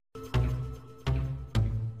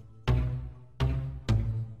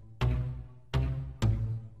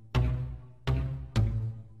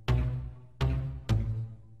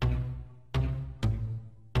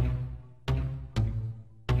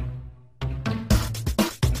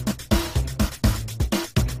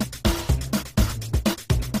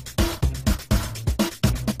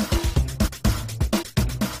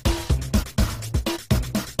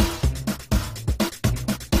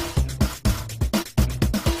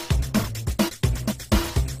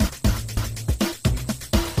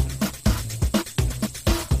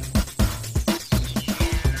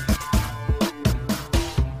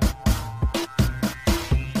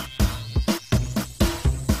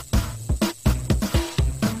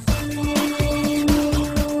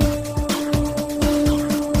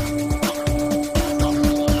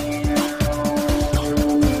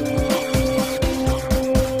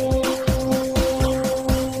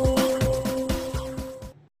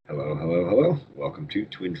Welcome to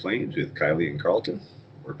Twin Flames with Kylie and Carlton.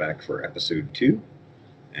 We're back for episode 2.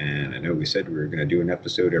 And I know we said we were going to do an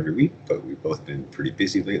episode every week, but we've both been pretty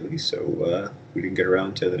busy lately, so we didn't get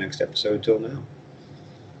around to the next episode till now.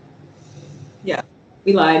 Yeah,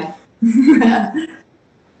 we lied.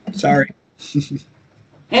 Sorry.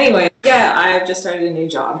 Anyway, yeah, I've just started a new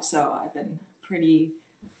job, so I've been pretty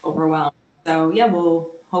overwhelmed. So yeah,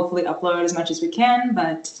 we'll hopefully upload as much as we can,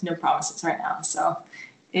 but no promises right now. So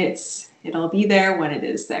it'll be there when it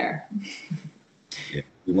is there. Yeah,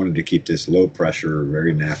 we wanted to keep this low pressure,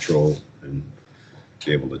 very natural, and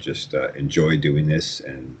be able to just enjoy doing this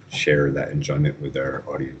and share that enjoyment with our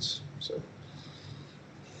audience. So.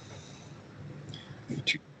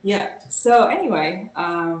 Yeah, so anyway,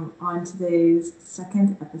 on today's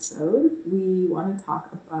second episode, we want to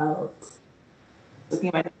talk about, looking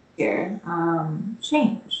at my notes here,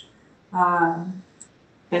 change.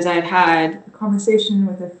 Because I've had a conversation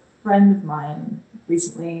with a friend of mine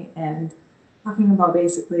recently and talking about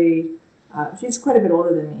basically, she's quite a bit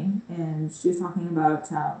older than me, and she was talking about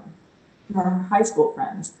her high school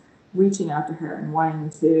friends reaching out to her and wanting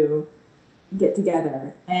to get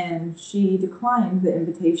together, and she declined the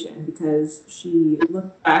invitation because she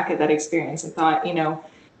looked back at that experience and thought,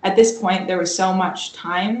 at this point there was so much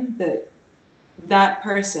time that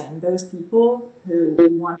person, those people who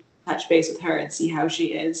want to touch base with her and see how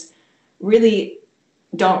she is, really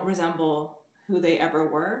don't resemble who they ever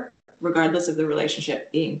were, regardless of the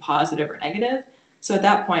relationship being positive or negative. So at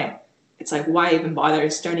that point, it's like, why even bother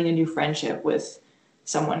starting a new friendship with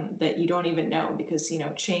someone that you don't even know? Because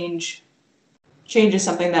change is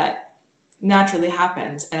something that naturally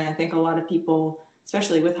happens. And I think a lot of people,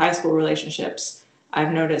 especially with high school relationships,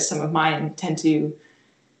 I've noticed some of mine tend to,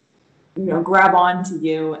 grab on to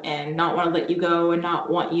you and not want to let you go and not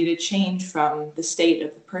want you to change from the state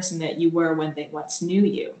of the person that you were when they once knew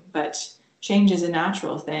you. But change is a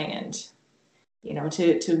natural thing. And,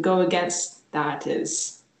 to go against that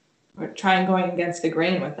or try and going against the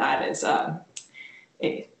grain with that is,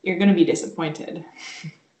 you're going to be disappointed.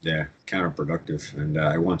 Yeah, counterproductive. And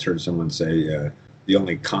I once heard someone say, the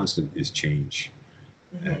only constant is change.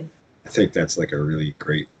 Mm-hmm. And I think that's like a really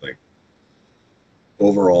great,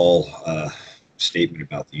 overall statement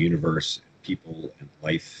about the universe, people, and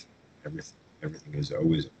life. Everything is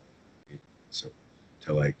always. So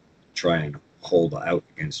to try and hold out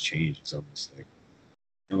against change, it's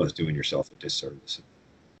almost doing yourself a disservice.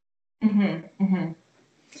 Mm-hmm. Mm-hmm.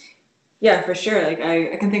 Yeah, for sure.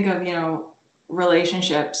 I can think of,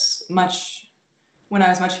 relationships when I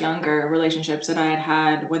was much younger, relationships that I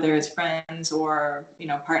had, whether it's friends or,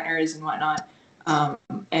 partners and whatnot,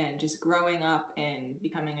 and just growing up and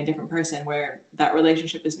becoming a different person where that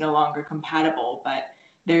relationship is no longer compatible, but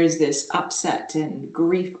there's this upset and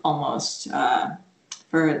grief almost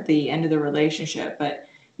for the end of the relationship. But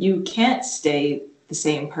you can't stay the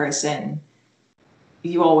same person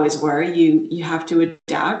you always were. You have to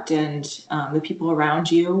adapt, and the people around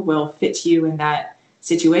you will fit you in that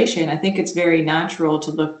situation. I think it's very natural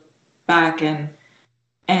to look back and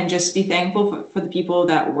just be thankful for the people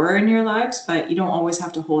that were in your lives, but you don't always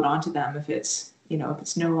have to hold on to them if it's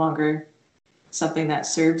no longer something that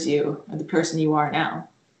serves you or the person you are now.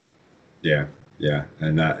 Yeah,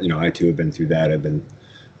 and I too have been through that.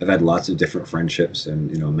 I've had lots of different friendships,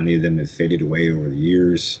 and many of them have faded away over the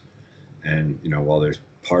years. And while there's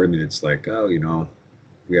part of me that's like, oh,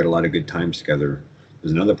 we had a lot of good times together,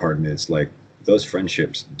 there's another part of me that's like, those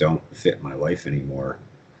friendships don't fit my life anymore,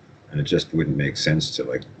 and it just wouldn't make sense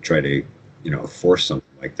to try to force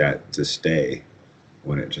something like that to stay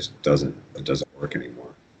when it just doesn't work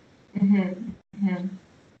anymore. Mm-hmm. Mm-hmm.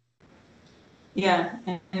 Yeah,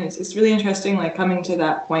 and it's really interesting, coming to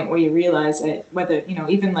that point where you realize that whether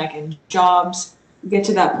even in jobs, you get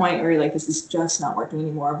to that point where you're like, this is just not working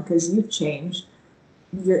anymore because you've changed,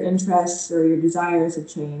 your interests or your desires have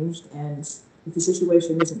changed, and if the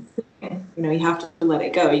situation isn't fitting, you have to let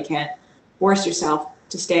it go. You can't force yourself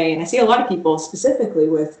to stay. And I see a lot of people, specifically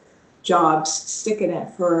with jobs, stick in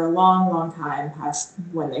it for a long, long time past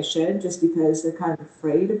when they should, just because they're kind of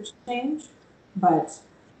afraid of change. But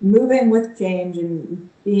moving with change and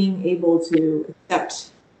being able to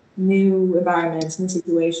accept new environments, new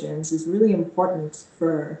situations is really important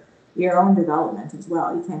for your own development as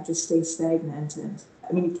well. You can't just stay stagnant. And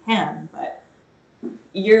you can, but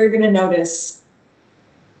you're going to notice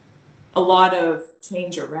a lot of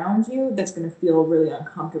change around you that's going to feel really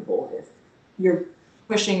uncomfortable if you're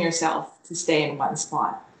pushing yourself to stay in one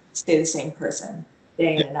spot, stay the same person,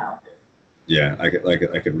 day in and out. Yeah, I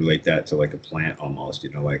could relate that to a plant almost.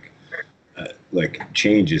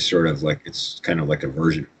 Change is sort of it's kind of like a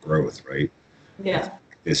version of growth, right? Yeah.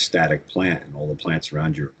 this static plant and all the plants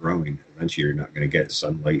around you are growing, eventually you're not going to get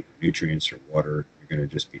sunlight, nutrients, or water. You're going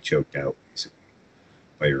to just be choked out basically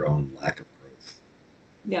by your own lack of growth.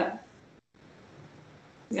 Yeah.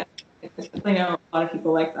 Yeah. I know a lot of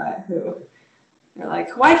people like that who are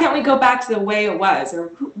like, why can't we go back to the way it was? Or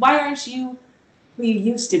why aren't you who you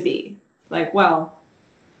used to be? Like, well,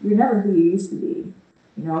 you're never who you used to be.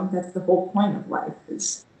 You know, that's the whole point of life,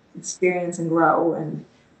 is experience and grow and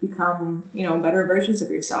become, you know, better versions of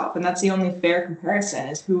yourself. And that's the only fair comparison,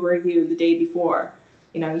 is who were you the day before?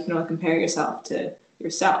 You know, you can only compare yourself to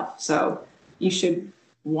yourself. So you should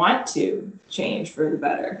want to change for the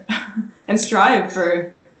better and strive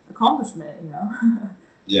for accomplishment, you know?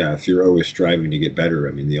 Yeah, if you're always striving to get better,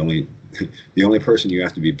 I mean, the only person you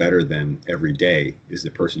have to be better than every day is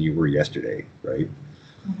the person you were yesterday, right?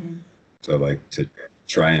 Mm-hmm. So like to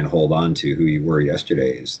try and hold on to who you were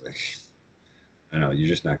yesterday is like, I don't know, you're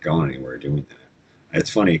just not going anywhere doing that. It's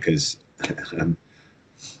funny because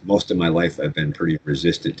most of my life I've been pretty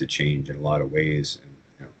resistant to change in a lot of ways. And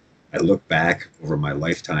you know, I look back over my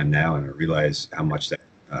lifetime now and I realize how much that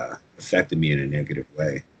affected me in a negative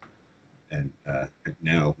way. And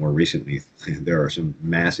now, more recently, there are some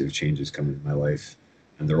massive changes coming in my life,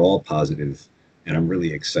 and they're all positive. And I'm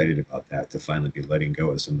really excited about that, to finally be letting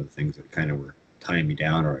go of some of the things that kind of were tying me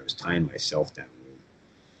down, or I was tying myself down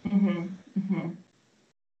with. Mm-hmm. Mm-hmm.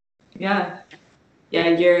 Yeah.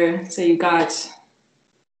 Yeah, so you got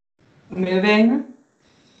moving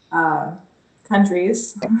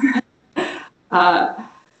countries.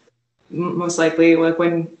 Most likely, like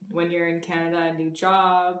when you're in Canada, a new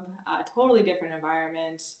job, totally different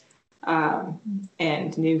environment,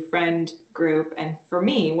 and new friend group. And for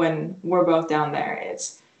me, when we're both down there,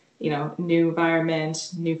 it's, you know, new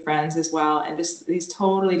environment, new friends as well, and just these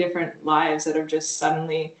totally different lives that have just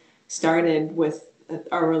suddenly started with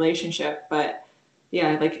our relationship. But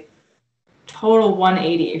yeah, like total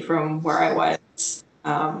 180 from where I was.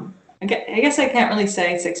 I guess I can't really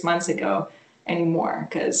say 6 months ago anymore,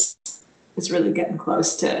 because it's really getting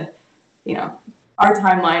close to, you know, our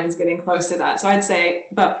timeline is getting close to that. So I'd say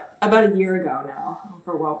about a year ago now,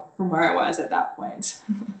 from where I was at that point.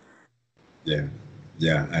 Yeah,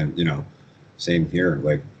 yeah, and you know, same here.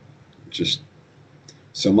 Like, just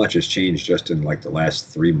so much has changed just in like the last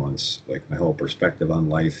 3 months. Like my whole perspective on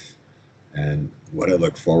life and what I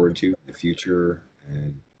look forward to in the future,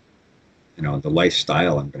 and you know, the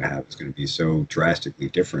lifestyle I'm going to have is going to be so drastically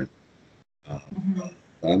different. Um,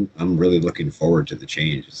 Mm-hmm. I'm really looking forward to the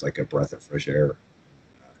change. It's like a breath of fresh air.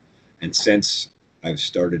 And since I've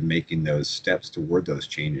started making those steps toward those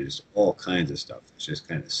changes, all kinds of stuff is just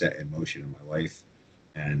kind of set in motion in my life,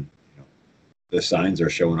 and you know, the signs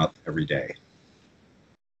are showing up every day.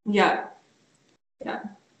 Yeah, yeah,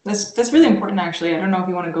 that's really important, actually. I don't know if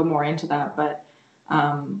you want to go more into that, but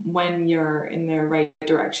when you're in the right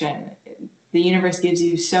direction, the universe gives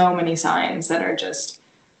you so many signs that are just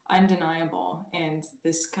undeniable, and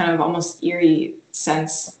this kind of almost eerie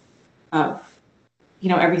sense of, you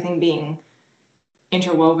know, everything being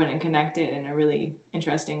interwoven and connected in a really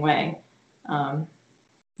interesting way. Um,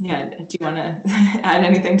 yeah, do you want to add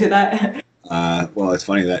anything to that? Well, it's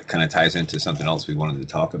funny that kind of ties into something else we wanted to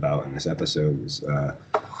talk about in this episode, was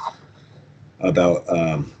about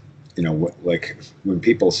you know, what, like when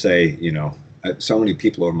people say, you know, so many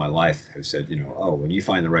people over my life have said, you know, oh, when you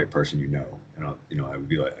find the right person, you know, and you know, I would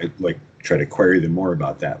be like, I'd like try to query them more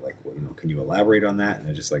about that, like, well, you know, can you elaborate on that? And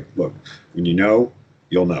I just like, look, when you know,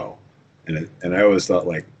 you'll know, and I always thought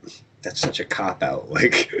like, that's such a cop out.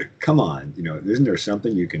 Like, come on, you know, isn't there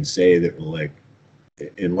something you can say that will like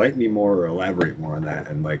enlighten me more or elaborate more on that?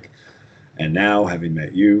 And like, and now having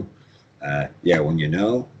met you, yeah, when you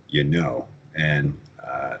know,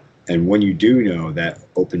 and when you do know, that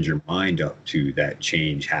opens your mind up to that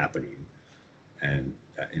change happening, and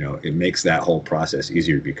you know, it makes that whole process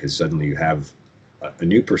easier, because suddenly you have a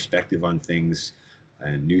new perspective on things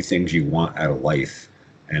and new things you want out of life,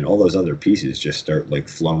 and all those other pieces just start like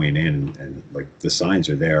flowing in, and like the signs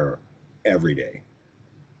are there every day,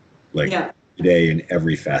 like Yeah. every day in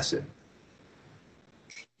every facet.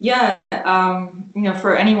 Yeah, you know,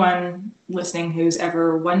 for anyone listening who's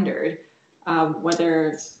ever wondered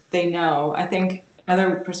whether they know, I think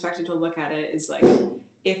another perspective to look at it is like,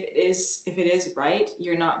 if it is right,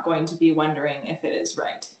 you're not going to be wondering if it is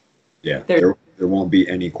right. Yeah, there won't be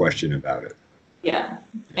any question about it. Yeah,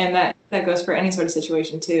 and that goes for any sort of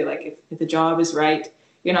situation too. Like if the job is right,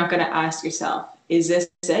 you're not going to ask yourself, is this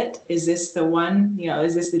it? Is this the one? You know,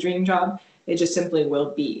 is this the dream job? It just simply will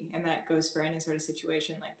be, and that goes for any sort of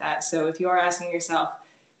situation like that. So if you are asking yourself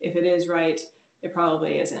if it is right, it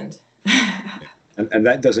probably isn't. And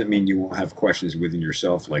that doesn't mean you won't have questions within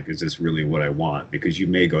yourself, like, is this really what I want? Because you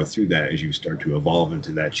may go through that as you start to evolve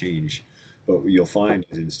into that change. But what you'll find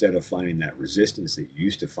is instead of finding that resistance that you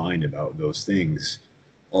used to find about those things,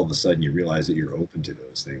 all of a sudden you realize that you're open to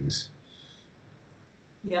those things.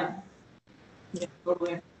 Yeah. Yeah,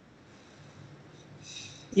 totally.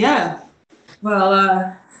 Yeah. Well,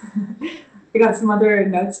 I got some other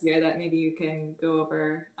notes here that maybe you can go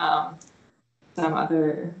over some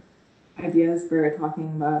other ideas for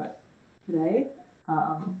talking about today.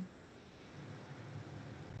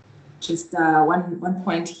 Just one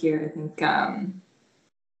point here, I think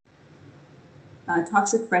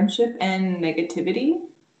toxic friendship and negativity.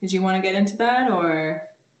 Did you want to get into that, or?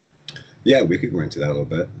 Yeah, we could go into that a little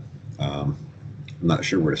bit. I'm not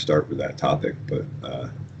sure where to start with that topic, but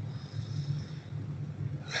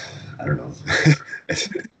I don't know.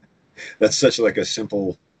 That's such like a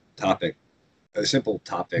simple topic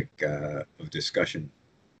of discussion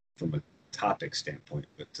from a topic standpoint,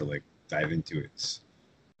 but to like dive into it's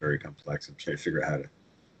very complex. I'm trying to figure out how to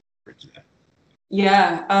bridge that.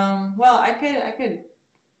 Yeah. Well, I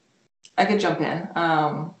could jump in.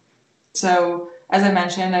 So as I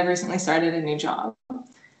mentioned, I've recently started a new job.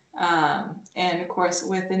 And of course,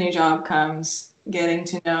 with the new job comes getting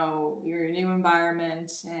to know your new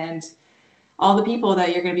environment and all the people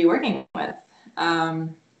that you're going to be working with.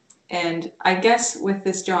 And I guess with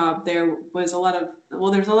this job, there's a lot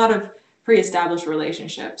of pre-established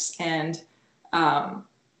relationships. And now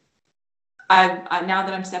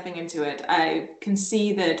that I'm stepping into it, I can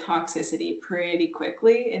see the toxicity pretty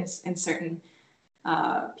quickly in certain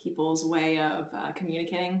people's way of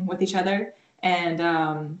communicating with each other. And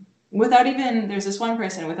there's this one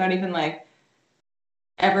person, without even like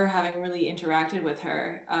ever having really interacted with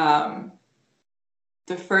her,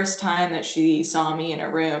 the first time that she saw me in a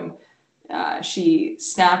room, she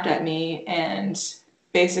snapped at me and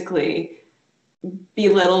basically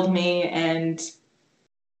belittled me and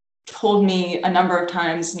told me a number of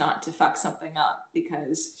times not to fuck something up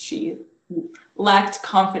because she lacked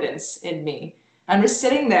confidence in me. I'm just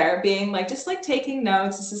sitting there being like, just like taking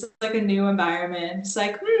notes. This is like a new environment. It's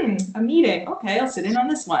like, a meeting. Okay, I'll sit in on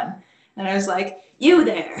this one. And I was like, you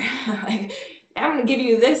there. Like, I'm going to give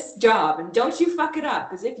you this job and don't you fuck it up.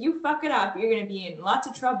 Because if you fuck it up, you're going to be in lots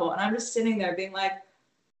of trouble. And I'm just sitting there being like,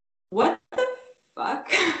 what the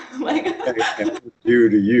fuck? Like, do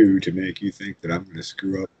to you to make you think that I'm going to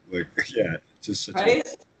screw up. Like, yeah, it's just such right?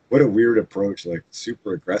 What a weird approach, like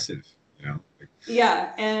super aggressive, you know? Like,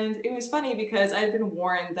 yeah, and it was funny because I'd been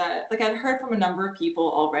warned that, like, I'd heard from a number of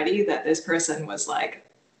people already that this person was like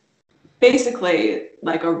basically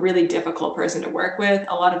like a really difficult person to work with.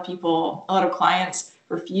 A lot of clients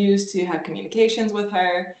refused to have communications with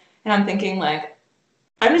her. And I'm thinking like,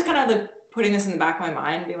 I'm just kind of like putting this in the back of my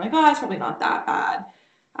mind, being like, oh, it's probably not that bad.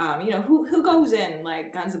 Who goes in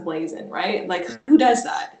like guns a-blazing, right? Like who does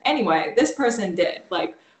that? Anyway, this person did.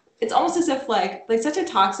 Like it's almost as if like such a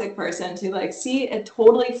toxic person to like see a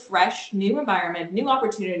totally fresh new environment, new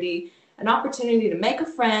opportunity, an opportunity to make a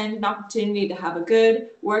friend, an opportunity to have a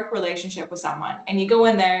good work relationship with someone. And you go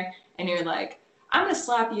in there and you're like, I'm gonna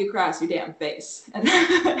slap you across your damn face. And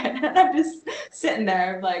I'm just sitting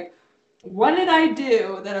there like, what did I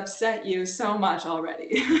do that upset you so much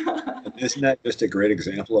already? isn't that just a great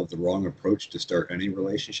example of the wrong approach to start any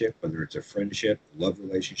relationship, whether it's a friendship, love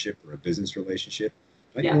relationship, or a business relationship?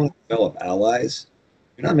 Don't you want to develop allies?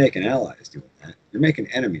 You're not making allies doing that. You're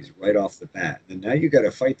making enemies right off the bat. And now you got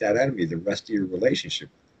to fight that enemy the rest of your relationship,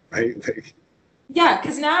 right? Like, yeah,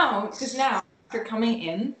 because now after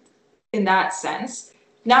coming in that sense,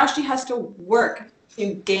 now she has to work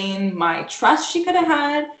to gain my trust she could have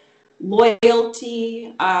had,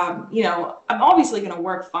 loyalty. I'm obviously going to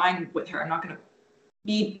work fine with her. I'm not going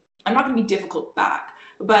to be difficult back.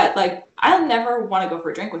 But like, I'll never want to go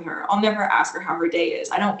for a drink with her. I'll never ask her how her day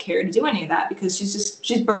is. I don't care to do any of that because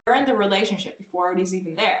she's burned the relationship before it was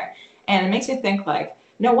even there. And it makes me think like,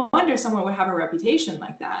 no wonder someone would have a reputation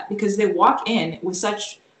like that because they walk in with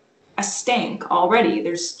such a stank already.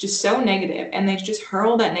 There's just so negative and they just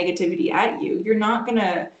hurl that negativity at you. You're not going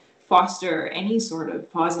to foster any sort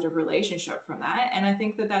of positive relationship from that. And I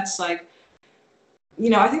think that that's like,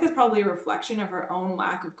 I think that's probably a reflection of her own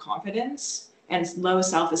lack of confidence and low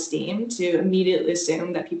self-esteem to immediately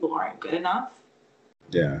assume that people aren't good enough.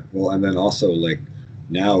 yeah. Well, and then also like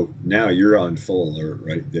now you're on full alert,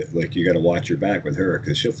 right? Like you got to watch your back with her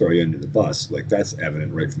because she'll throw you under the bus. Like that's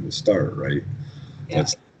evident right from the start, right? Yeah.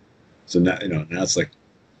 So now now it's like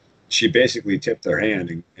she basically tipped her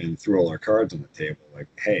hand and threw all her cards on the table. Like,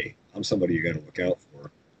 hey, I'm somebody you got to look out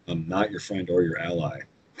for. I'm not your friend or your ally.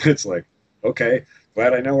 It's like, okay,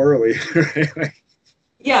 glad I know early. Right? Like,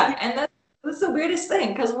 Yeah, and that's the weirdest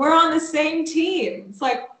thing because we're on the same team. It's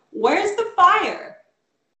like, where's the fire?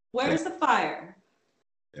 Where's the fire?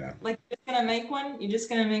 Yeah. Like, you're just gonna make one? You're just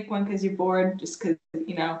gonna make one because you're bored? Just because,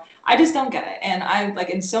 I just don't get it. And I, like,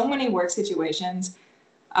 in so many work situations,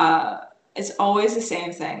 it's always the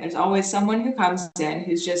same thing. There's always someone who comes in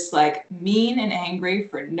who's just, like, mean and angry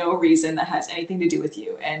for no reason that has anything to do with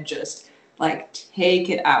you and just, like, take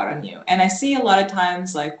it out on you. And I see a lot of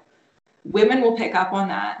times, like, women will pick up on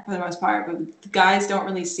that for the most part, but the guys don't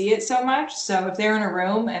really see it so much. So if they're in a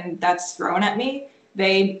room and that's thrown at me,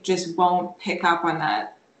 they just won't pick up on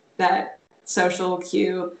that social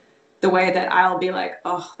cue the way that I'll be like,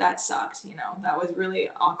 oh, that sucked. That was really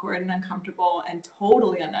awkward and uncomfortable and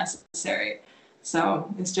totally unnecessary.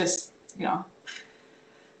 So it's just, Reminds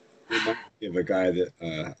me of a guy that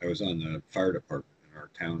I was on the fire department in our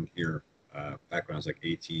town here back when I was like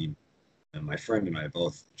 18. And my friend and I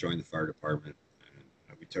both joined the fire department.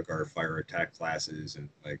 And we took our fire attack classes and,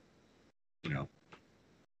 like, you know,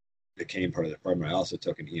 became part of the department. I also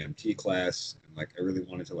took an EMT class, and, like, I really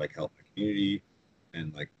wanted to, like, help my community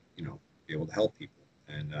and, like, be able to help people.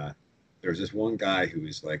 And there was this one guy who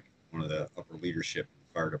was, like, one of the upper leadership in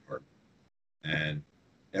the fire department, and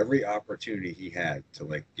every opportunity he had to,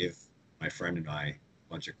 like, give my friend and I a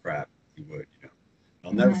bunch of crap, he would.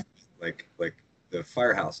 I'll never like the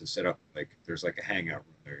firehouse is set up like there's like a hangout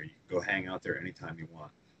room there. You can go hang out there anytime you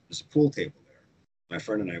want. There's a pool table there. My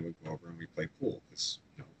friend and I would go over and we play pool. It's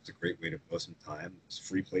a great way to blow some time. It's a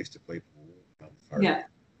free place to play pool. yeah.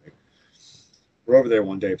 Right? We're over there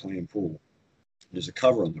one day playing pool. There's a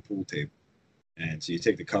cover on the pool table, and so you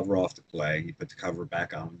take the cover off to play. You put the cover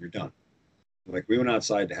back on when you're done. Like, we went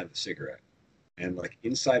outside to have a cigarette, and, like,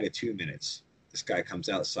 inside of 2 minutes, this guy comes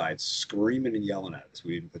outside screaming and yelling at us.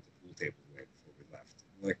 We didn't put the pool table away before we left.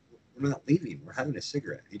 We're like, we're not leaving. We're having a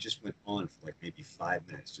cigarette. He just went on for like maybe 5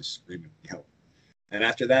 minutes, just screaming and yelling. And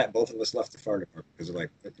after that, both of us left the fire department because they're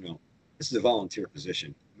like, this is a volunteer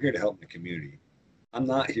position. I'm here to help the community. I'm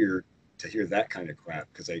not here to hear that kind of crap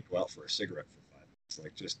because I go out for a cigarette for 5 minutes.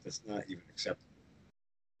 Like, just that's not even acceptable.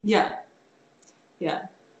 Yeah. Yeah.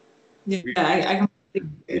 Yeah. I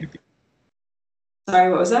Sorry,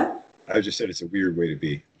 what was that? I just said it's a weird way to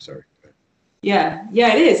be. I'm sorry. Yeah,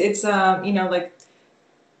 it is. It's like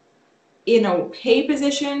in a pay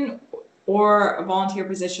position or a volunteer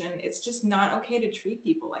position, it's just not okay to treat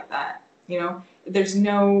people like that. There's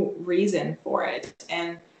no reason for it.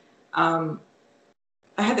 And I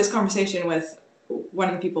had this conversation with one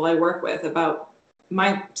of the people I work with about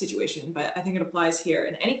my situation, but I think it applies here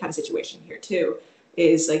in any kind of situation here too.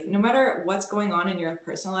 Is like, no matter what's going on in your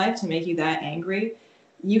personal life to make you that angry,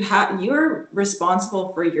 you're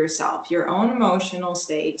responsible for yourself, your own emotional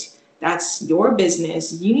state. That's your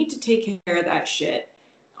business. You need to take care of that shit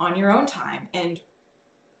on your own time and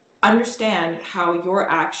understand how your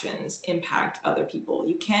actions impact other people.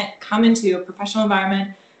 You can't come into a professional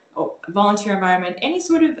environment, a volunteer environment, any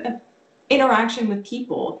sort of interaction with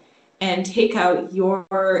people and take out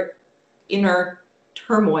your inner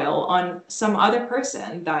turmoil on some other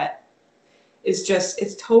person that is just,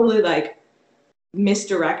 it's totally like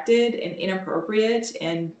misdirected and inappropriate.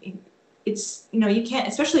 And it's, you can't,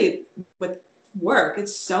 especially with work,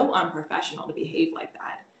 it's so unprofessional to behave like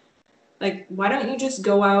that. Like, why don't you just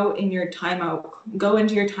go into your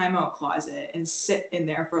timeout closet and sit in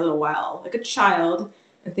there for a little while, like a child,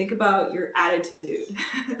 and think about your attitude.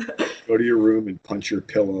 Go to your room and punch your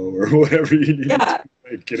pillow or whatever you need to.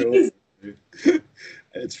 Like, get over it.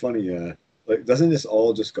 It's funny. Like, doesn't this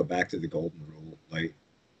all just go back to the golden rule? Like,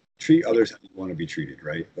 treat others how you want to be treated,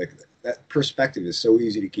 right? Like, that perspective is so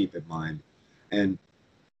easy to keep in mind. And,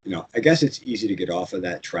 I guess it's easy to get off of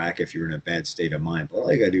that track if you're in a bad state of mind. But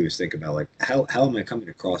all you got to do is think about, like, how am I coming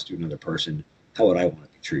across to another person? How would I want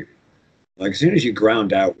to be treated? Like, as soon as you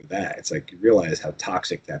ground out with that, it's like you realize how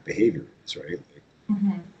toxic that behavior is, right? Like,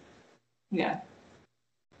 mm-hmm. Yeah.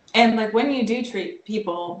 And, like, when you do treat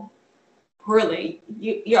people poorly,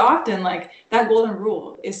 you're often, like, that golden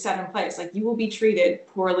rule is set in place. Like, you will be treated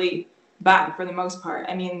poorly back for the most part.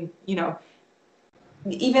 I mean,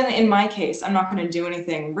 even in my case, I'm not going to do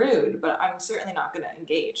anything rude, but I'm certainly not going to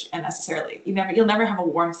engage unnecessarily. You'll never have a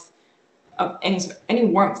warmth of any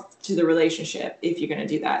warmth to the relationship if you're going to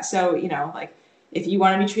do that. So, like, if you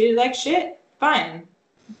want to be treated like shit, fine.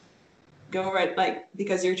 Go right, like,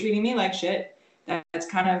 because you're treating me like shit. That's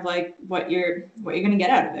kind of like what you're going to get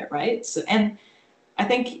out of it, right? So, and I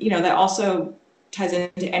think, that also ties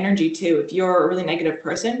into energy too. If you're a really negative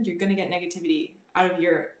person, you're going to get negativity out of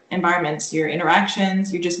your environments, your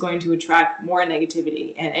interactions. You're just going to attract more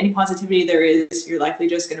negativity, and any positivity there is, you're likely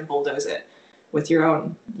just going to bulldoze it with your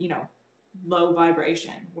own, low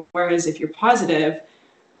vibration. Whereas if you're positive,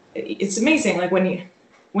 it's amazing. Like when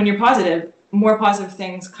you're positive, more positive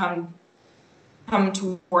things come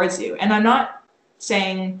towards you. And I'm not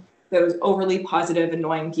saying those overly positive,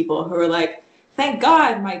 annoying people who are like, thank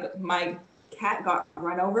God my cat got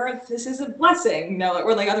run over. This is a blessing, you know,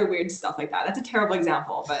 or like other weird stuff like that. That's a terrible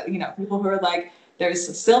example, but you know, people who are like, there's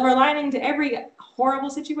a silver lining to every horrible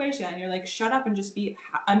situation. And you're like, shut up and just be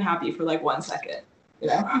unhappy for like 1 second, you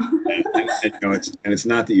know? And, you know, it's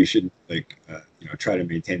not that you shouldn't like you know, try to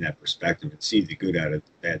maintain that perspective and see the good out of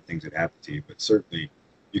bad things that happen to you, but certainly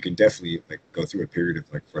you can definitely like go through a period of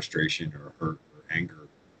like frustration or hurt or anger,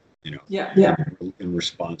 you know, in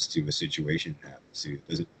response to a situation that happens. So it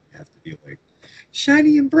doesn't have to be like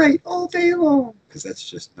shiny and bright all day long, because that's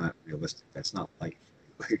just not realistic. That's not life.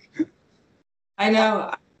 Like, I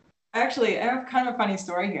know. Actually, I have kind of a funny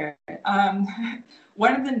story here.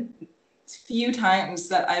 One of the few times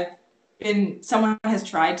that someone has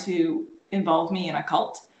tried to involve me in a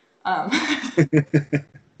cult.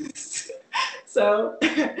 So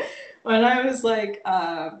when I was like,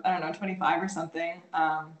 I don't know, 25 or something,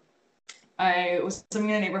 I was living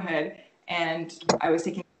in a neighborhood and I was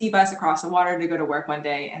taking a bus across the water to go to work one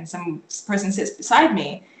day, and some person sits beside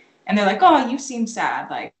me and they're like, oh, you seem sad.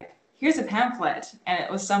 Like, here's a pamphlet. And it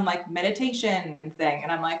was some like meditation thing.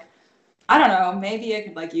 And I'm like, I don't know, maybe I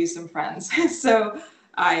could like use some friends. So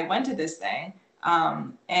I went to this thing,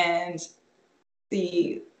 and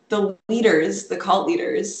the leaders, the cult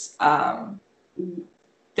leaders,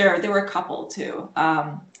 there were a couple too,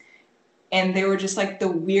 and they were just like the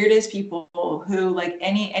weirdest people who like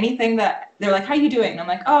anything that they're like, how you doing? And I'm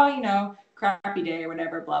like, oh, you know, crappy day or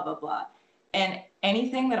whatever, blah blah blah. And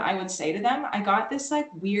anything that I would say to them, I got this like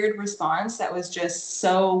weird response that was just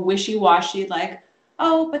so wishy-washy, like,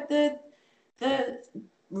 oh, but the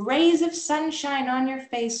rays of sunshine on your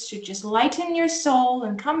face should just lighten your soul,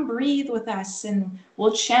 and come breathe with us and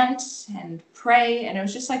we'll chant and pray. And it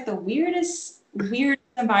was just like the weirdest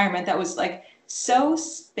environment that was like so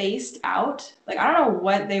spaced out. Like, I don't know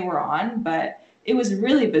what they were on, but it was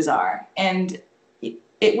really bizarre. And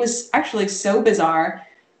it was actually so bizarre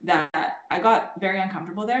that I got very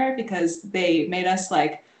uncomfortable there, because they made us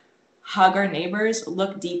like hug our neighbors,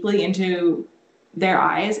 look deeply into their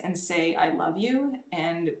eyes and say, I love you.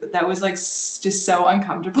 And that was like just so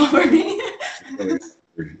uncomfortable for me.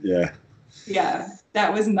 yeah. Yeah,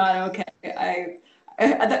 that was not okay.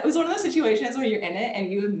 That was one of those situations where you're in it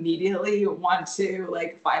and you immediately want to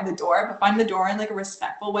like find the door, but find the door in like a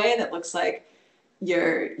respectful way that looks like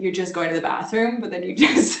you're just going to the bathroom, but then you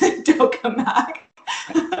just don't come back.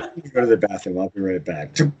 Go to the bathroom, I'll be right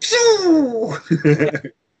back.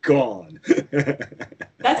 Gone.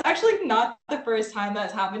 That's actually not the first time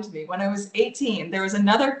that's happened to me. When I was 18, there was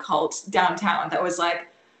another cult downtown that was like,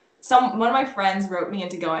 one of my friends wrote me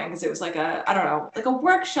into going because it was like I don't know, like a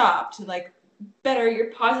workshop to like better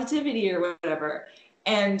your positivity or whatever.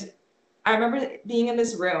 And I remember being in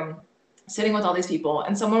this room, sitting with all these people,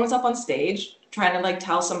 and someone was up on stage trying to like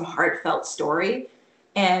tell some heartfelt story.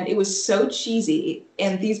 And it was so cheesy.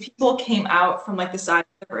 And these people came out from like the side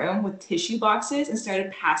of the room with tissue boxes and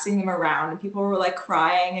started passing them around. And people were like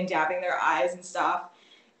crying and dabbing their eyes and stuff.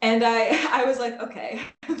 And I was like, okay,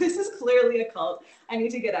 this is clearly a cult. I need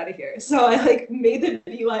to get out of here. So I like made the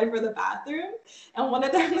beeline for the bathroom, and one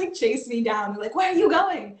of them like chased me down. They're like, where are you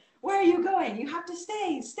going? Where are you going? You have to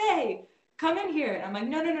stay. Come in here. And I'm like,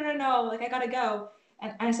 no. Like, I gotta go.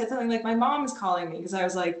 And I said something like, my mom is calling me, because I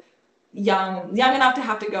was like young enough to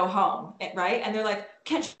have to go home, right? And they're like,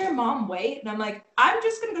 can't your mom wait? And I'm like, I'm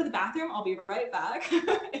just gonna go to the bathroom. I'll be right back.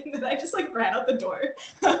 And then I just like ran out the door.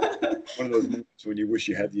 One of those moments when you wish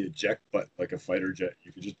you had the eject button like a fighter jet.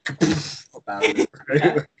 You could just up out of it.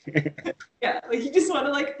 Right? Yeah, like you just want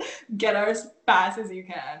to like get out as fast as you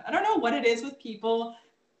can. I don't know what it is with people.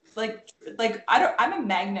 Like I'm a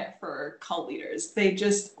magnet for cult leaders. They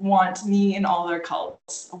just want me in all their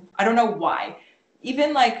cults. I don't know why.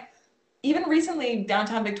 Even recently,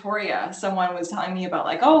 downtown Victoria, someone was telling me about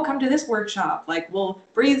like, oh, come to this workshop. Like, we'll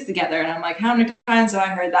breathe together. And I'm like, how many times have I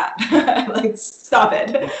heard that? Like, stop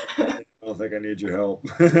it. I don't think I need your help.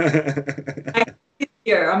 I'm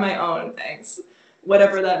here on my own, thanks.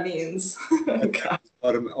 Whatever that means.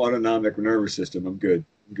 Autonomic nervous system. I'm good.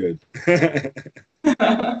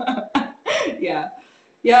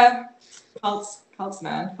 Yeah. Cults,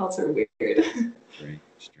 man. Cults are weird.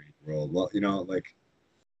 Strange world. Well, you know, like,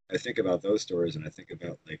 I think about those stories, and I think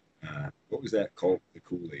about like, what was that cult, the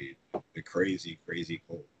Kool-Aid, the crazy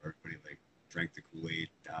cult. Everybody like drank the Kool-Aid,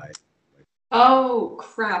 died. Like, oh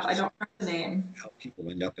crap! I don't remember the name. How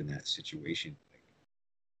people end up in that situation. Like,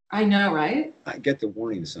 I know, right? I get the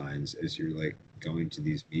warning signs as you're like going to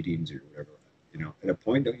these meetings or whatever. You know, at a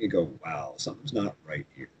point, don't you go, wow, something's not right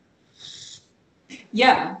here?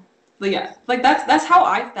 Yeah. But yeah, like that's how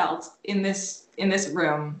I felt in this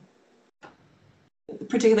room,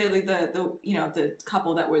 particularly the the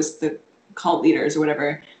couple that was the cult leaders or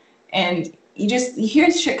whatever. And you hear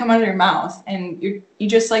shit come out of your mouth, and you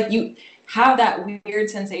just like you have that weird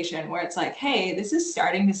sensation where it's like, hey, this is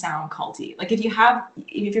starting to sound culty. Like if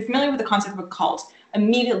you're familiar with the concept of a cult,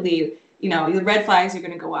 immediately the red flags are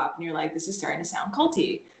going to go up, and you're like, this is starting to sound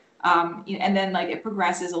culty. And then like it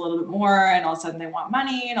progresses a little bit more, and all of a sudden they want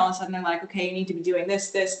money, and all of a sudden they're like, okay, you need to be doing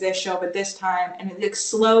this show up at this time, and it like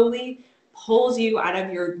slowly pulls you out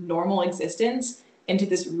of your normal existence into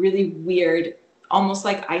this really weird, almost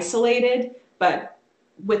like isolated, but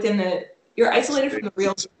you're isolated from the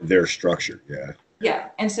real. Their structure, yeah. Yeah,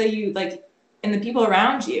 and so you like, and the people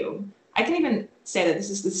around you. I can even say that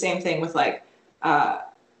this is the same thing with like uh,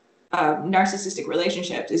 narcissistic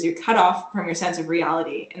relationships, is you're cut off from your sense of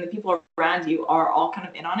reality, and the people around you are all kind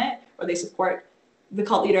of in on it, or they support the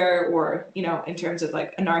cult leader, or in terms of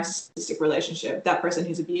like a narcissistic relationship, that person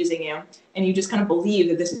who's abusing you, and you just kind of believe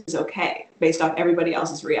that this is okay based off everybody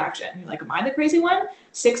else's reaction. You're like, am I the crazy one?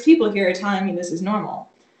 6 people here are telling me this is normal.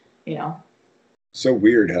 So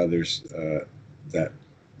weird how there's that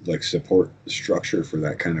like support structure for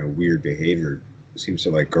that kind of weird behavior seems to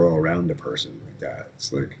like grow around a person like that.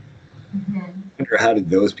 It's like, I wonder how did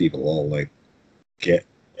those people all like get,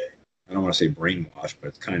 I don't want to say brainwashed, but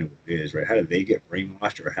it's kind of what it is, right? How do they get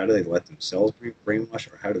brainwashed, or how do they let themselves be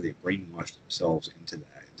brainwashed, or how do they brainwash themselves into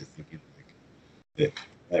that, into thinking like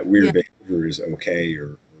that weird behavior is okay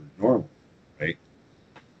or normal, right?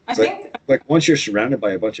 I It's think like once you're surrounded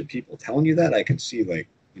by a bunch of people telling you that, I can see like,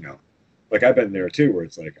 like I've been there too, where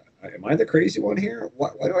it's like, am I the crazy one here? Why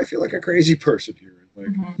do I feel like a crazy person here? Like,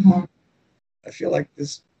 I feel like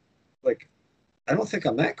this, like, I don't think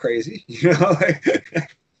I'm that crazy,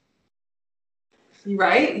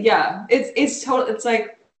 right, yeah, it's total. It's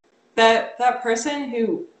like that person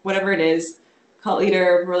who, whatever it is, cult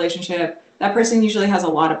leader, relationship, that person usually has a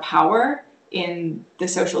lot of power in the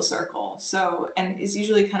social circle. So, and is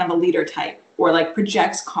usually kind of a leader type, or like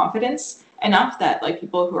projects confidence enough that like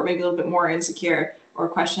people who are maybe a little bit more insecure or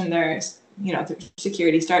question their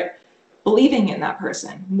security start believing in that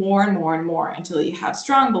person more and more and more, until you have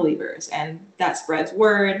strong believers, and that spreads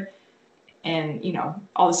word, and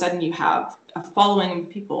all of a sudden you have a following of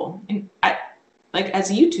people. And like as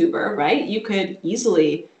a YouTuber, right, you could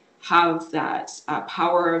easily have that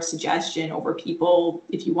power of suggestion over people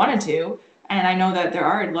if you wanted to. And I know that there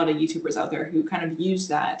are a lot of YouTubers out there who kind of use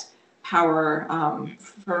that power,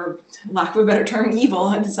 for lack of a better term,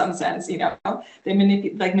 evil in some sense. They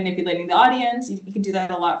manipulating the audience. You can do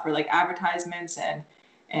that a lot for like advertisements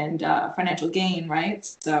and financial gain, right?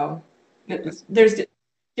 So there's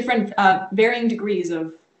different varying degrees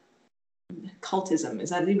of cultism. Is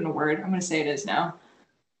that even a word? I'm going to say it is now.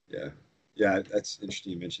 Yeah. Yeah, that's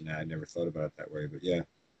interesting you mentioned that. I never thought about it that way, but yeah.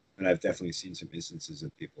 And I've definitely seen some instances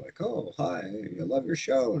of people like, oh, hi, I love your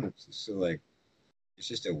show. And it's just so like, it's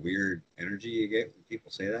just a weird energy you get when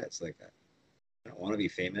people say that. It's like, I don't want to be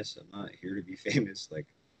famous. I'm not here to be famous. Like,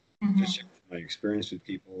 just share my experience with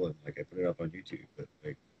people, and like I put it up on YouTube.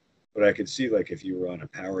 But I could see like if you were on a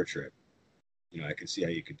power trip, I could see how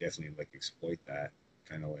you could definitely like exploit that,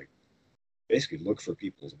 kind of like basically look for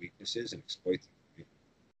people's weaknesses and exploit them.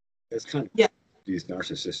 That's kind of Yeah. these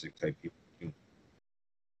narcissistic type people.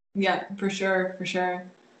 Yeah, for sure, for sure.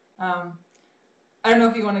 Um, I don't know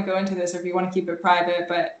if you want to go into this or if you want to keep it private,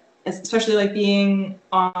 but especially like being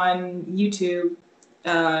on YouTube,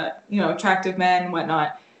 attractive men and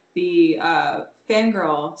whatnot, the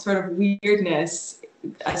fangirl sort of weirdness,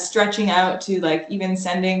 stretching out to like even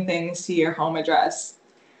sending things to your home address.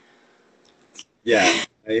 Yeah,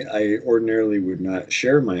 I ordinarily would not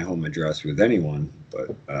share my home address with anyone,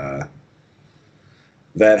 but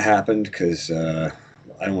that happened because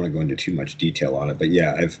I don't want to go into too much detail on it. But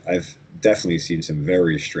yeah, I've definitely seen some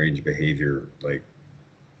very strange behavior, like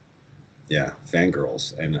yeah,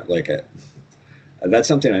 fangirls, and like that's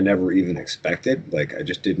something I never even expected. Like I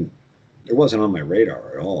just didn't. It wasn't on my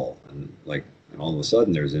radar at all, and like and all of a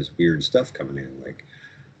sudden there's this weird stuff coming in, like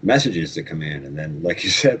messages that come in, and then like you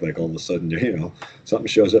said, like all of a sudden something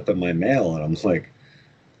shows up in my mail, and I'm like,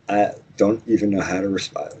 I don't even know how to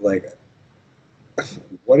respond. Like,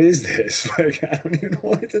 what is this? Like, I don't even know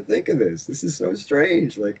what to think of this. This is so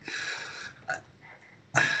strange. Like,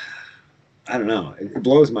 I don't know. It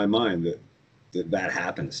blows my mind that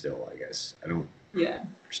happens still. I guess I don't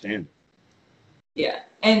understand. Yeah.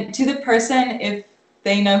 And to the person, if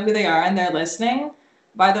they know who they are and they're listening,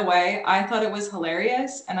 by the way, I thought it was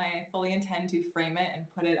hilarious, and I fully intend to frame it and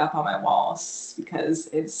put it up on my walls because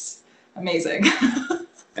it's amazing.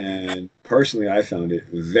 And personally, I found it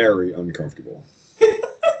very uncomfortable.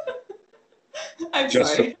 I'm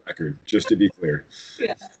Just for sorry. the record, just to be clear.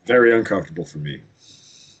 Yeah. Very uncomfortable for me.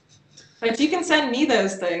 But you can send me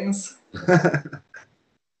those things.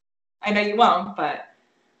 I know you won't, but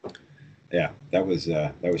Yeah, that was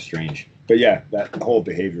strange. But yeah, that whole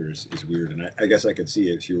behavior is weird, and I guess I could see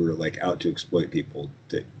if you were like out to exploit people,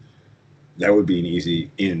 that would be an easy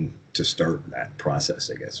in to start that process,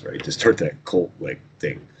 I guess, right? To start that cult like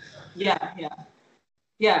thing. yeah, yeah.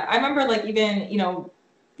 Yeah, I remember like even,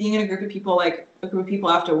 being in a group of people, like a group of people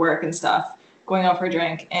after work and stuff, going out for a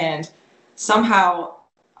drink, and somehow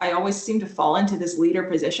I always seem to fall into this leader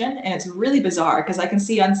position, and it's really bizarre because I can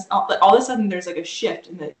see all of a sudden there's like a shift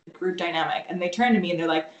in the group dynamic, and they turn to me and they're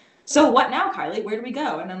like, "So what now, Kylie? Where do we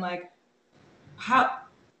go?" And I'm like, "How?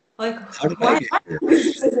 Like, How did I why get am here? I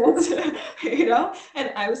this?"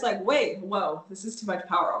 And I was like, "Wait, whoa, this is too much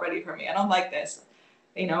power already for me. I don't like this."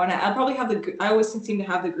 And I'll probably have I always seem to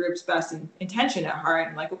have the group's best intention at heart.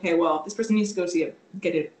 I'm like, okay, well, this person needs to go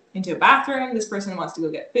get it into a bathroom. This person wants to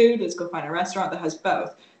go get food. Let's go find a restaurant that has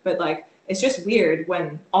both. But like, it's just weird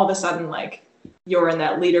when all of a sudden, like, you're in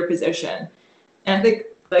that leader position. And I think,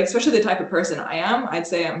 like, especially the type of person I am, I'd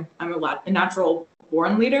say I'm a natural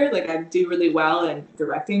born leader. Like, I do really well in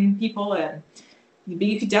directing people, and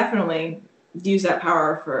you could definitely use that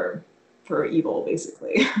power for evil,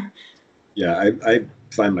 basically. Yeah, I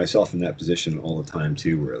find myself in that position all the time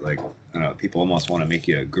too, where like people almost want to make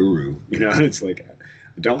you a guru. It's like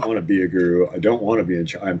I don't want to be a guru. I don't want to be in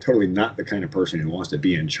charge. I'm totally not the kind of person who wants to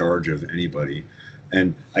be in charge of anybody.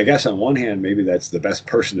 And I guess on one hand, maybe that's the best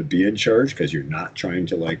person to be in charge because you're not trying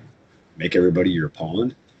to like make everybody your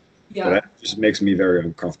pawn. But Yeah. that just makes me very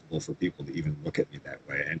uncomfortable for people to even look at me that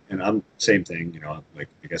way. And I'm same thing, like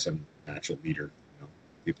I guess I'm a natural leader.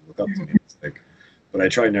 People look up to me. It's like, but I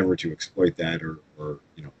try never to exploit that or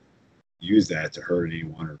use that to hurt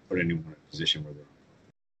anyone or put anyone in a position where they're.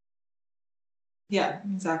 Yeah,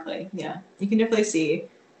 exactly. Yeah, you can definitely see.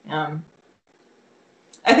 Um,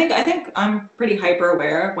 I think I'm pretty hyper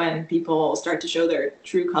aware when people start to show their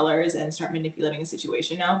true colors and start manipulating a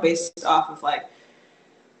situation now, based off of like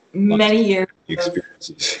Lots of many years of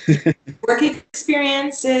experiences. work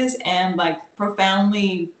experiences and like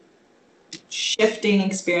profoundly shifting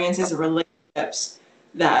experiences of relationships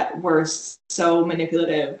that were so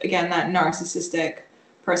manipulative. Again, that narcissistic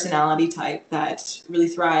personality type that really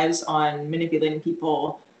thrives on manipulating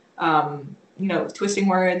people, twisting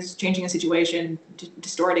words, changing a situation,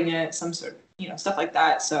 distorting it, some sort of, stuff like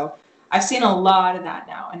that. So I've seen a lot of that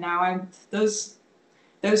now. And now those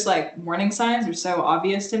like warning signs are so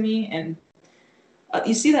obvious to me. And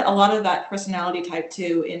you see that a lot of that personality type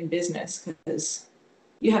too in business, because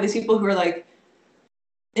you have these people who are like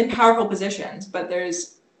in powerful positions, but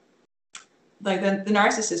there's like the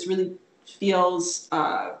narcissist really feels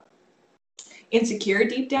insecure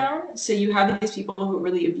deep down. So you have these people who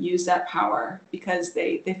really abuse that power because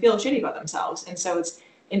they feel shitty about themselves. And so it's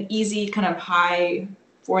an easy kind of high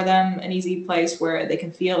for them, an easy place where they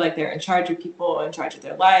can feel like they're in charge of people, in charge of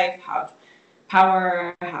their life, have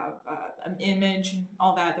power, have an image, and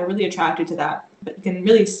all that. They're really attracted to that. But you can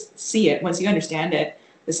really see it once you understand it,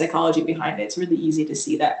 the psychology behind it. It's really easy to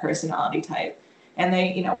see that personality type. And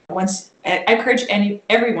they, once I encourage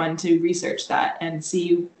everyone to research that and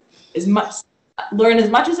see as much, learn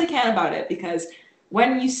as much as I can about it, because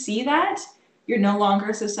when you see that, you're no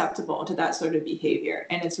longer susceptible to that sort of behavior.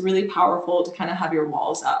 And it's really powerful to kind of have your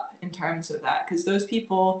walls up in terms of that, because those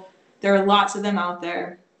people, there are lots of them out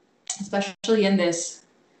there, especially in this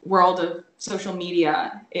world of social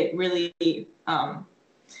media. It really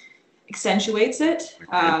accentuates it.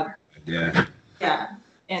 Yeah. Yeah.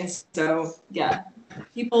 And so, yeah,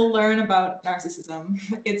 people learn about narcissism.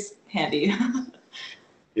 It's handy.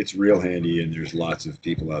 It's real handy, and there's lots of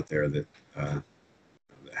people out there that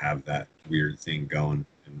have that weird thing going.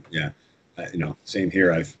 And yeah, same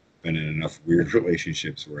here. I've been in enough weird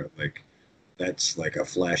relationships where like that's like a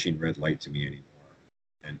flashing red light to me anymore.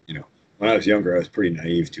 And when I was younger, I was pretty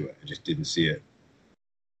naive to it. I just didn't see it.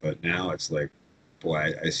 But now it's like,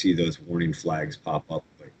 boy, I see those warning flags pop up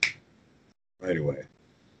like right away.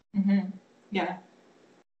 Mm-hmm. Yeah.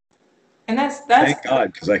 And that's Thank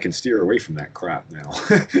God, because I can steer away from that crap now.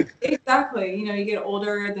 exactly. You get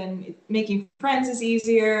older, then making friends is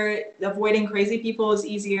easier. Avoiding crazy people is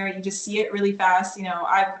easier. You just see it really fast.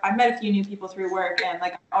 I've met a few new people through work, and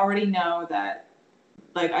like I already know that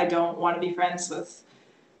like I don't want to be friends with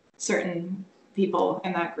certain people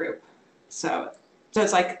in that group. So So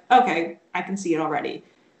it's like, okay, I can see it already.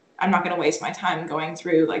 I'm not going to waste my time going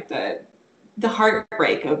through like the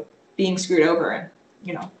heartbreak of being screwed over, and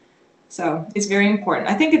so it's very important.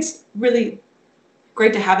 I think it's really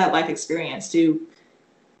great to have that life experience to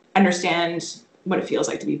understand what it feels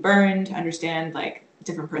like to be burned, understand like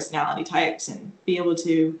different personality types, and be able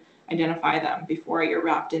to identify them before you're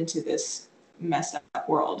wrapped into this messed up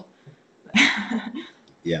world.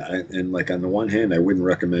 Yeah, and like on the one hand, I wouldn't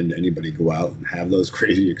recommend anybody go out and have those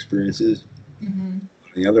crazy experiences. Mm-hmm.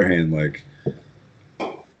 On the other hand, like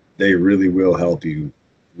they really will help you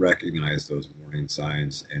recognize those warning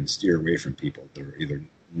signs and steer away from people that are either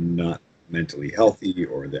not mentally healthy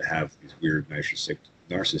or that have these weird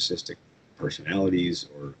narcissistic personalities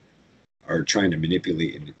or are trying to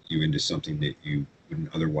manipulate you into something that you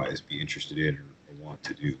wouldn't otherwise be interested in or want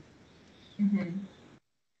to do. Mm-hmm.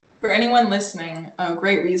 For anyone listening, a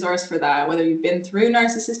great resource for that, whether you've been through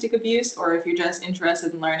narcissistic abuse or if you're just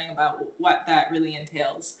interested in learning about what that really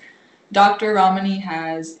entails. Dr. Ramani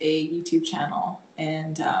has a YouTube channel,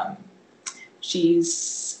 and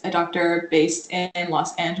she's a doctor based in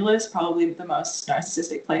Los Angeles, probably the most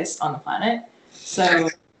narcissistic place on the planet. So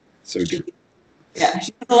true. Yeah,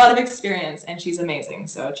 she has a lot of experience, and she's amazing.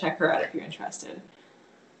 So check her out if you're interested.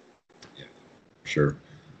 Yeah, sure.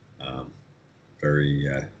 Very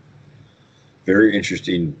very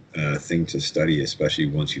interesting thing to study, especially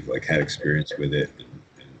once you've like had experience with it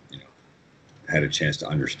and had a chance to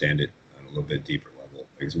understand it on a little bit deeper level.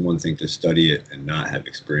 Like, it's one thing to study it and not have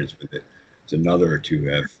experience with it. It's another to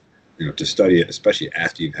have to study it, especially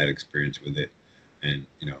after you've had experience with it, and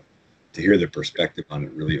to hear the perspective on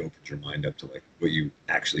it really opens your mind up to like what you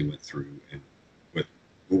actually went through and what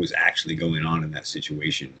was actually going on in that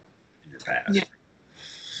situation in your past.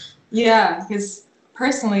 Yeah, because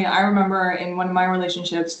personally, I remember in one of my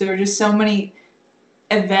relationships, there were just so many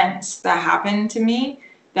events that happened to me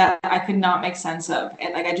that I could not make sense of.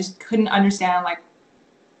 And like I just couldn't understand like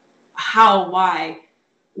how, why,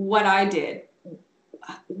 what I did,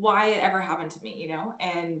 why it ever happened to me,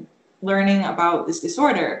 and learning about this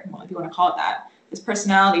disorder, well, if you want to call it that, this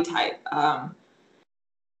personality type,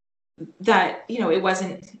 that,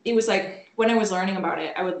 it was like when I was learning about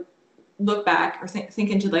it, I would look back or think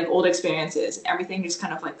into like old experiences, and everything just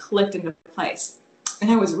kind of like clicked into place. And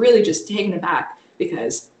I was really just taken aback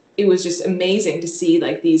because it was just amazing to see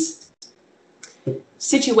like these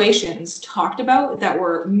situations talked about that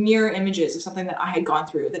were mirror images of something that I had gone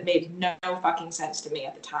through that made no fucking sense to me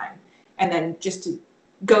at the time. And then just to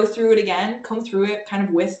go through it again, come through it kind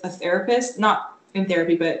of with a therapist, not in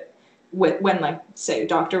therapy, but when like say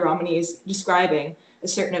Dr. Ramani is describing a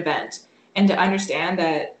certain event, and to understand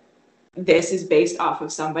that this is based off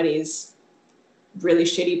of somebody's really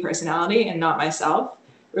shitty personality and not myself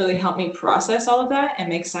really helped me process all of that and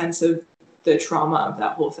make sense of the trauma of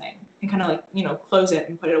that whole thing and kind of like, close it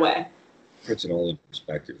and put it away. Puts it all in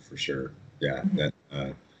perspective for sure. Yeah.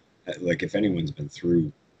 Mm-hmm. That like if anyone's been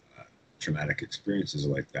through traumatic experiences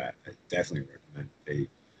like that, I definitely recommend they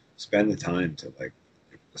spend the time to like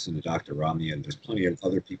listen to Dr. Rami, and there's plenty of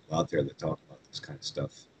other people out there that talk about this kind of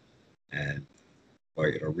stuff. And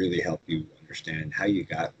it'll really help you understand how you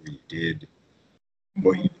got where you did,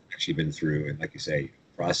 what you've actually been through, and like you say,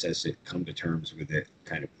 process it, come to terms with it,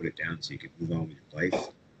 kind of put it down so you can move on with your life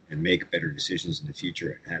and make better decisions in the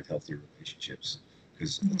future and have healthy relationships.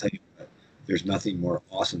 Because I'll tell you, there's nothing more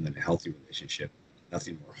awesome than a healthy relationship,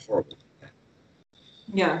 nothing more horrible than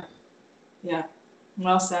that. Yeah.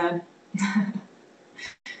 Well said.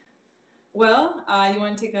 Well, you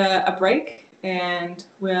want to take a break, and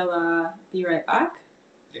we'll be right back.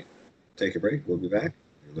 Okay. Take a break. We'll be back.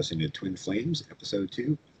 You're listening to Twin Flames, Episode 2,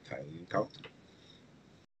 with Kylie and Carlton.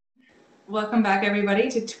 Welcome back, everybody,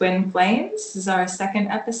 to Twin Flames. This is our second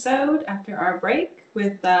episode after our break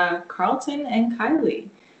with Carlton and Kylie.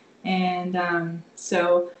 And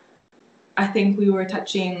so I think we were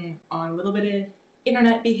touching on a little bit of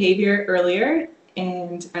internet behavior earlier,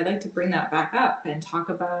 and I'd like to bring that back up and talk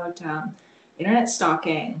about internet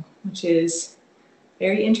stalking, which is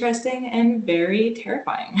very interesting and very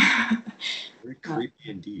terrifying. Very creepy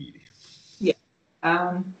indeed. Yeah.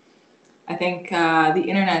 I think the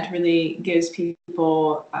internet really gives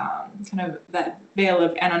people kind of that veil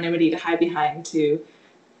of anonymity to hide behind, to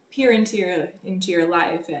peer into your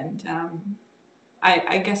life. And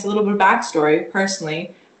I guess a little bit of backstory.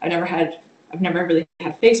 Personally, I've never really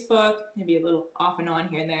had Facebook. Maybe a little off and on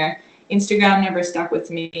here and there. Instagram never stuck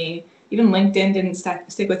with me. Even LinkedIn didn't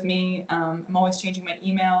stick with me. I'm always changing my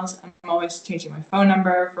emails. I'm always changing my phone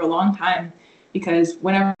number for a long time, because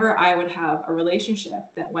whenever I would have a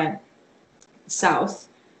relationship that went south,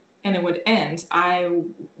 and it would end, I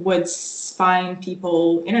would find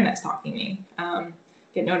people internet stalking me,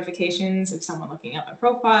 get notifications of someone looking at my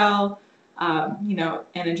profile, and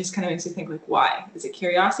it just kind of makes you think, like, why? Is it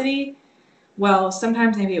curiosity? Well,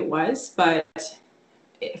 sometimes maybe it was, but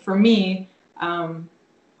for me,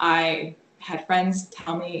 I had friends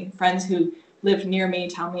who lived near me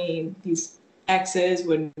tell me these exes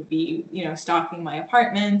would be, stalking my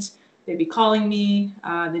apartment. They'd be calling me,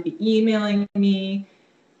 they'd be emailing me.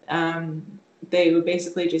 They would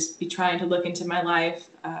basically just be trying to look into my life,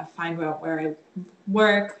 find out where I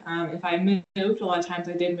work. If I moved, a lot of times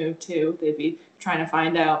I did move too. They'd be trying to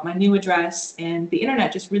find out my new address. And the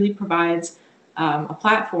internet just really provides a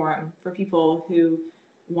platform for people who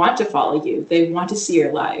want to follow you. They want to see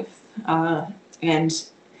your life, and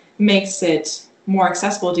makes it more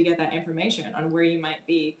accessible to get that information on where you might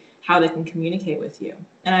be, how they can communicate with you.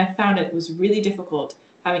 And I found it was really difficult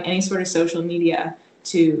having any sort of social media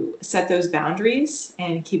to set those boundaries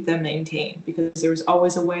and keep them maintained, because there was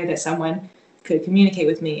always a way that someone could communicate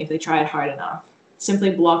with me if they tried hard enough.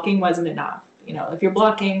 Simply blocking wasn't enough. If you're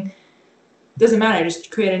blocking, doesn't matter,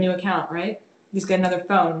 just create a new account, right? Just get another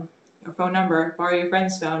phone or phone number, borrow your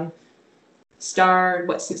friend's phone, star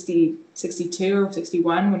 62 or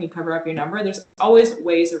 61 when you cover up your number. There's always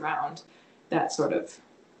ways around that sort of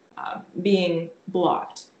being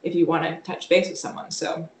blocked if you want to touch base with someone.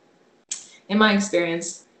 So in my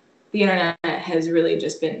experience, the internet has really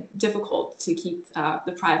just been difficult to keep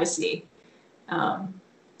the privacy of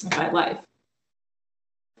my life.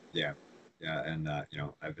 Yeah, and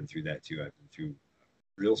I've been through that too. I've been through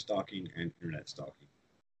real stalking and internet stalking,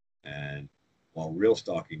 and while real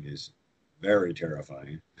stalking is very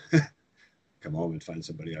terrifying, come home and find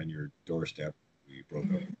somebody on your doorstep. We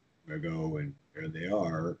broke up ago, and there they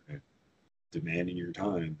are, and demanding your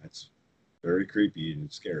time. That's very creepy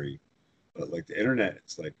and scary. But like the internet,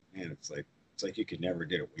 it's like, man, it's like you could never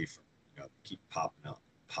get away from it. Keep popping up,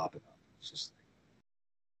 popping up. It's just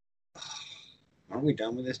like, aren't we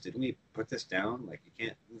done with this? Didn't we put this down? Like, you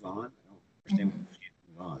can't move on. I don't understand why you can't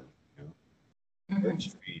move on. Very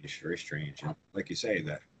strange, very strange. And like you say,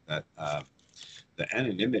 that the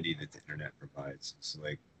anonymity that the internet provides. It's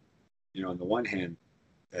like, on the one hand,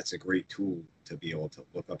 that's a great tool to be able to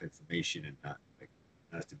look up information and not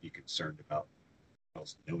to be concerned about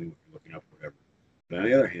else knowing what you're looking up, whatever. But on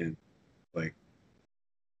the other hand, like,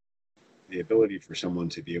 the ability for someone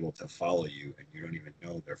to be able to follow you and you don't even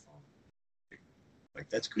know they're following you, like,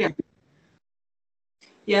 that's creepy.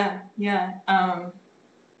 Yeah.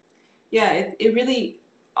 It really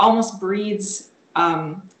almost breeds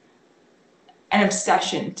an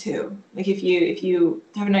obsession too. Like, if you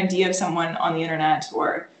have an idea of someone on the internet,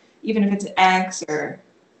 or even if it's an ex, or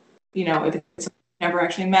if it's never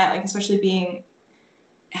actually met, like, especially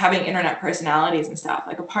having internet personalities and stuff,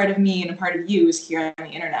 like, a part of me and a part of you is here on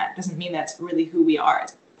the internet. Doesn't mean that's really who we are.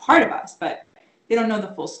 It's part of us, but they don't know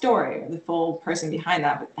the full story or the full person behind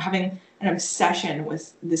that. But having an obsession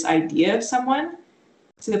with this idea of someone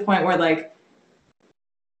to the point where, like,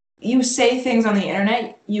 you say things on the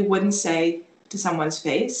internet you wouldn't say to someone's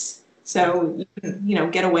face. So you can,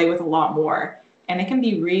 get away with a lot more. And it can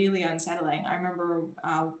be really unsettling. I remember,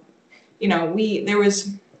 there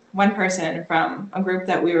was one person from a group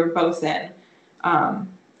that we were both in,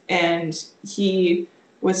 and he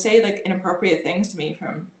would say, like, inappropriate things to me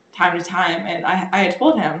from time to time. And I had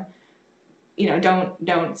told him,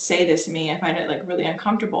 don't say this to me. I find it, like, really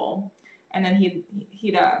uncomfortable. And then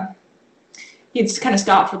he'd kind of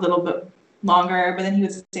stop for a little bit longer, but then he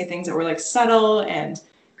would say things that were, like, subtle and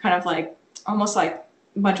kind of like almost like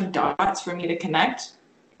a bunch of dots for me to connect.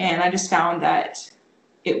 And I just found that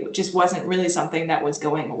it just wasn't really something that was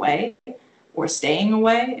going away or staying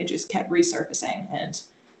away. It just kept resurfacing. And,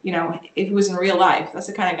 if he was in real life, that's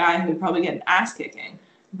the kind of guy who would probably get an ass kicking,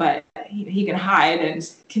 but he can hide and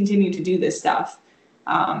continue to do this stuff,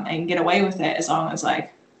 and get away with it as long as,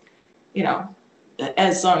 like,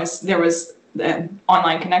 as long as there was the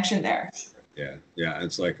online connection there. Yeah.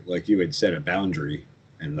 It's like you had set a boundary,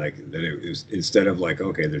 and like that it was, instead of like,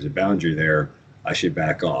 okay, there's a boundary there, I should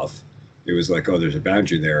back off. It was like, oh, there's a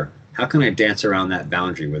boundary there. How can I dance around that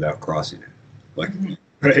boundary without crossing it? Like,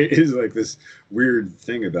 right? It's like this weird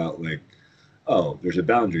thing about, like, oh, there's a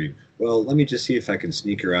boundary. Well, let me just see if I can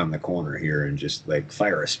sneak around the corner here and just, like,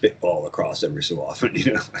 fire a spitball across every so often,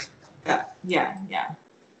 Yeah.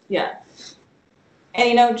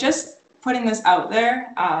 And, just putting this out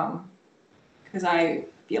there, because I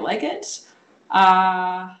feel like it,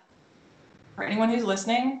 for anyone who's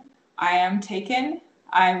listening, I am taken.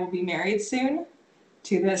 I will be married soon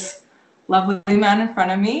to this lovely man in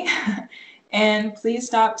front of me. And please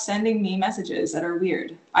stop sending me messages that are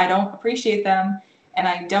weird. I don't appreciate them, and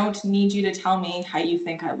I don't need you to tell me how you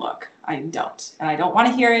think I look. I don't. And I don't want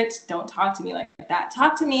to hear it. Don't talk to me like that.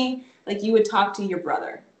 Talk to me like you would talk to your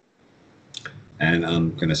brother. And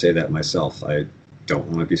I'm going to say that myself. I don't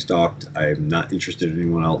want to be stalked. I'm not interested in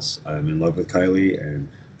anyone else. I'm in love with Kylie, and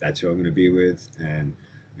that's who I'm going to be with. And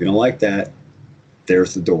if you don't like that,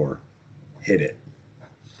 there's the door. Hit it.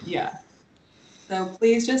 Yeah. So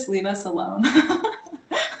please just leave us alone.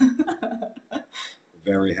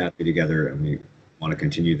 Very happy together, and we want to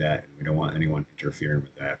continue that. And we don't want anyone interfering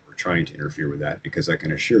with that. We're trying to interfere with that because I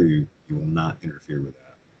can assure you, you will not interfere with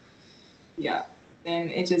that. Yeah.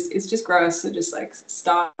 And it's just gross. So just like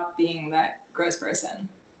stop being that gross person,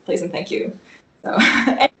 please and thank you. So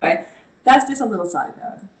anyway, that's just a little side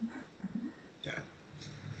note.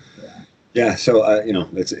 Yeah. So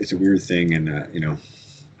it's a weird thing, and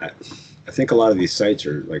I think a lot of these sites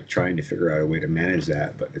are like trying to figure out a way to manage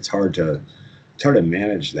that, but it's hard to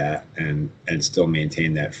manage that and still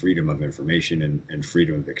maintain that freedom of information and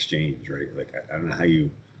freedom of exchange, right? Like I don't know how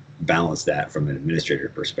you balance that from an administrator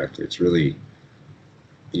perspective. It's really,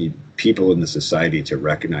 you need people in the society to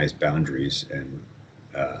recognize boundaries and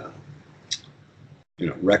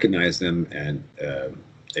recognize them and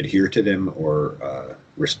adhere to them or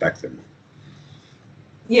respect them.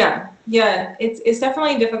 Yeah, it's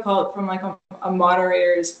definitely difficult from like a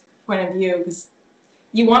moderator's point of view, because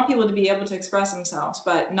you want people to be able to express themselves,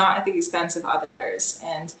 but not at the expense of others.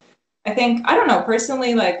 And I think, I don't know,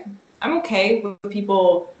 personally, like I'm okay with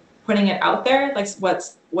people putting it out there, like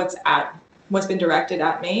what's been directed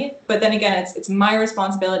at me. But then again, it's my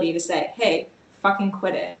responsibility to say, hey, fucking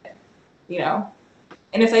quit it, you know?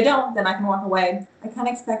 And if I don't, then I can walk away. I can't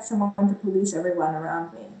expect someone to police everyone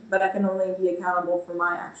around me, but I can only be accountable for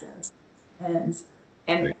my actions and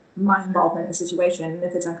my involvement in the situation. And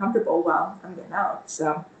if it's uncomfortable, well, I'm getting out.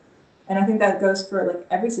 So, and I think that goes for like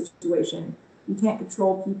every situation. You can't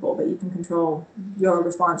control people, but you can control your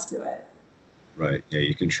response to it. Right. Yeah.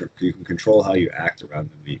 You can control how you act around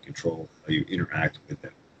them. You control how you interact with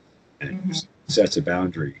them. And if it sets a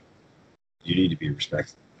boundary, you need to be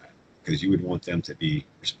respectful of that, because you would want them to be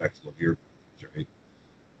respectful of your boundaries, right?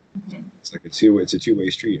 Mm-hmm. It's like it's a two-way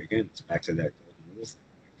street. Again, it's back to that golden rule thing.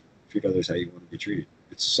 Treat others how you want to be treated.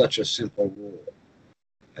 It's such a simple rule.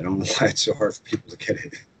 I don't know why it's so hard for people to get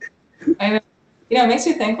it. I know. It makes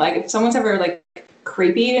me think, like, if someone's ever like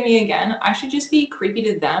creepy to me again, I should just be creepy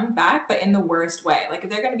to them back, but in the worst way. Like if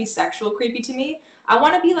they're going to be sexual creepy to me, I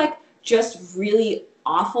want to be like just really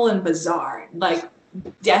awful and bizarre, like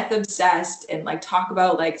death obsessed, and like talk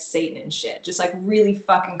about like Satan and shit, just like really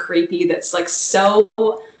fucking creepy. That's like so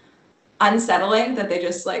unsettling that they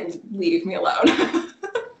just like leave me alone.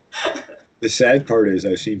 The sad part is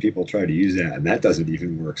I've seen people try to use that, and that doesn't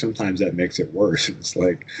even work. Sometimes that makes it worse. It's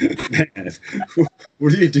like, man,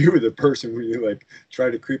 what do you do with a person when you like try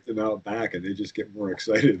to creep them out back and they just get more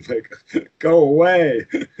excited? Like, go away.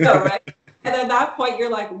 No, right? And at that point, you're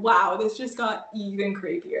like, wow, this just got even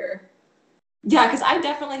creepier. Yeah, because I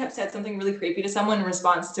definitely have said something really creepy to someone in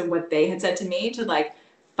response to what they had said to me to like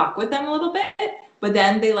fuck with them a little bit, but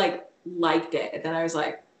then they like liked it, and then I was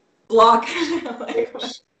like, block. Like,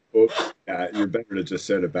 Oops. You're better to just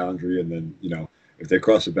set a boundary, and then if they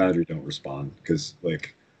cross the boundary, don't respond, because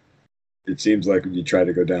like it seems like when you try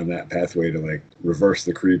to go down that pathway to like reverse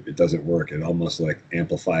the creep, it doesn't work. It almost like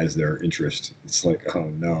amplifies their interest. It's like, oh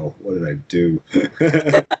no, what did I do?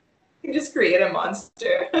 You just create a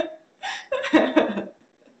monster.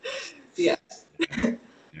 Yeah. Yeah,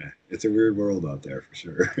 it's a weird world out there for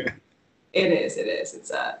sure. It is.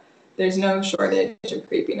 It's there's no shortage of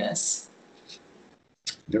creepiness.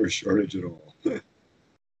 No shortage at all.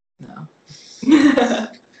 No.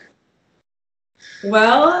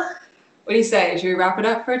 Well, what do you say? Should we wrap it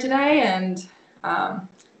up for today and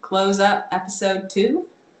close up episode 2?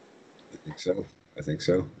 I think so. I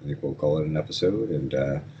think we'll call it an episode.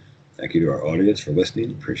 And thank you to our audience for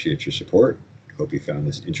listening. Appreciate your support. Hope you found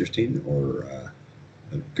this interesting or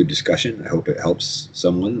a good discussion. I hope it helps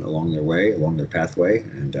someone along their pathway.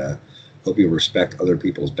 And hope you respect other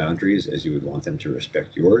people's boundaries as you would want them to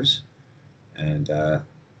respect yours. And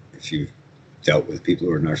if you've dealt with people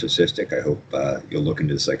who are narcissistic, I hope you'll look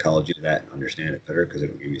into the psychology of that and understand it better, because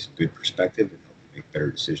it'll give you some good perspective and help you make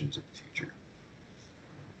better decisions in the future.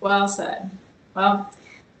 Well said. Well,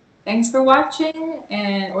 thanks for watching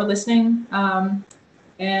or listening.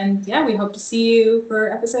 And yeah, we hope to see you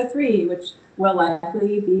for episode 3, which will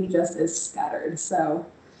likely be just as scattered. So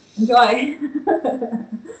enjoy.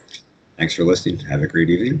 Thanks for listening. Have a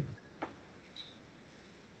great evening.